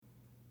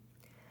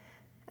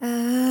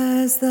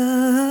As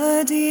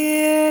the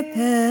deer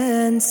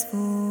pants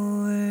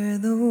for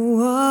the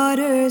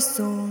water,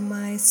 so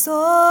my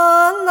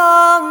soul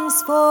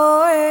longs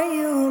for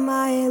you,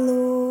 my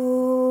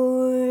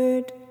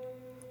Lord.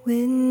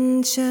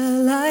 When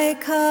shall I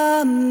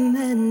come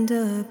and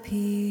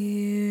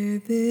appear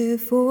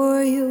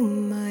before you?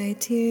 My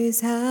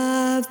tears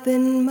have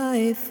been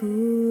my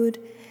food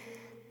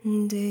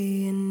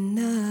day and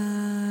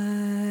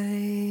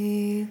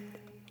night.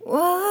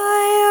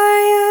 Why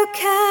are you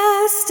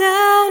cast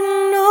down,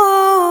 O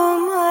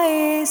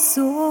my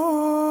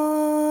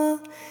soul?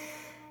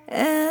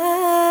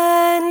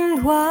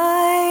 And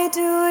why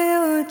do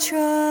you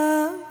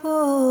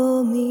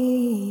trouble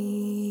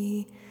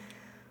me?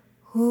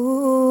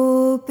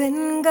 Hope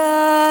in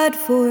God,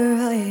 for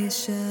I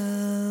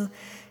shall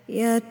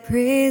yet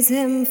praise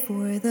him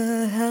for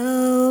the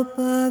help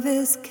of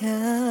his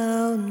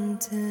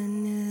countenance.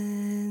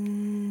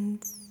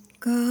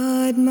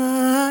 God,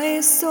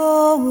 my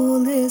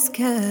soul is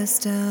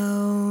cast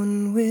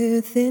down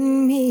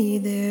within me,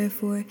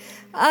 therefore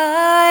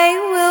I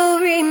will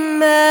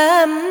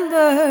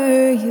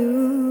remember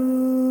you.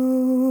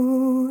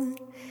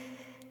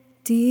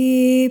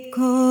 Deep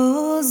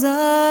calls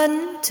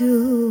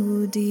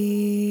unto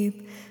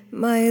deep,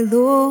 my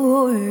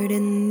Lord,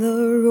 in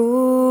the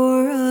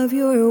roar of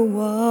your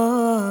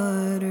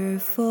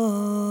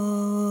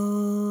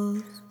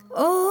waterfalls.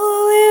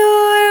 All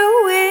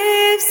your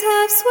waves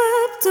have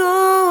swept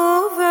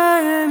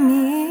over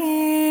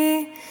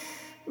me,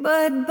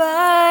 but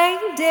by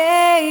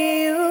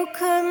day you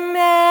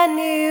command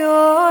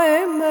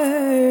your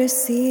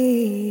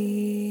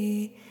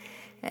mercy,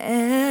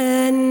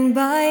 and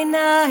by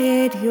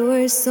night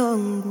your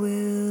song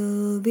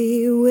will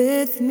be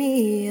with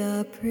me,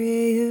 a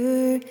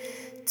prayer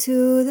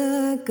to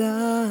the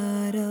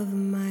God of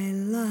my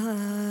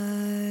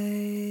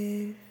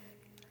life.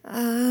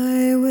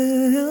 I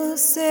will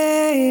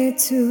say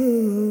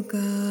to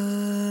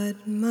God,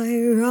 my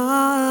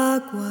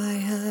rock, why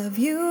have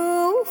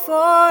you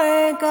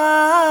forgotten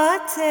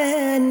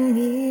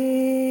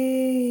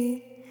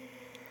me?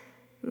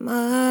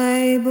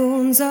 My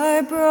bones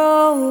are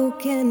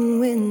broken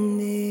when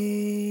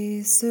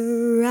they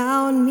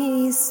surround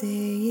me,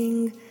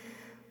 saying,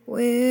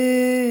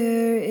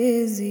 where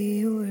is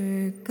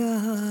your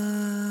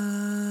God?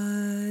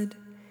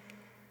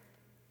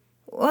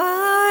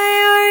 Why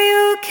are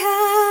you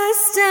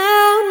cast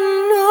down,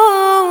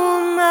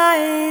 O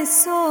my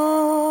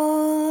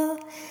soul?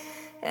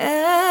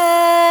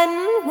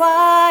 And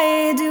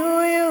why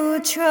do you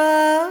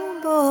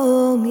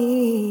trouble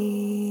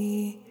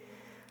me?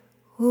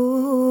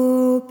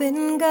 Hope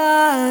in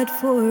God,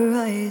 for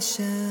I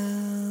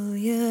shall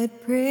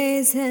yet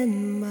praise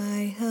him,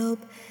 my help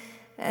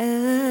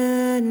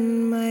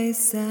and my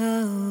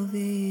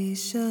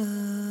salvation.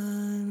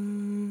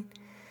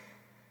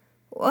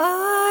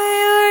 Why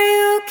are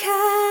you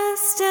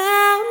cast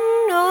down,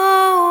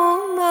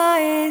 O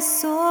my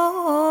soul?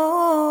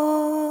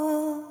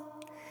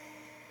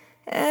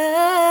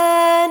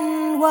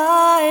 And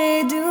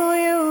why do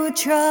you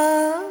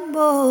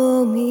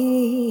trouble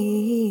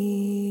me?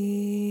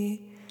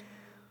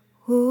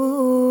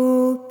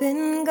 Hope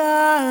in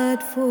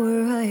God,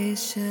 for I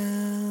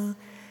shall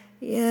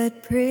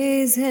yet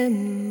praise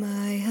him,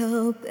 my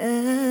help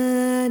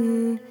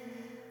and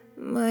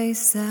my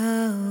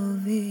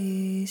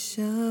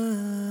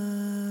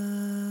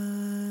salvation.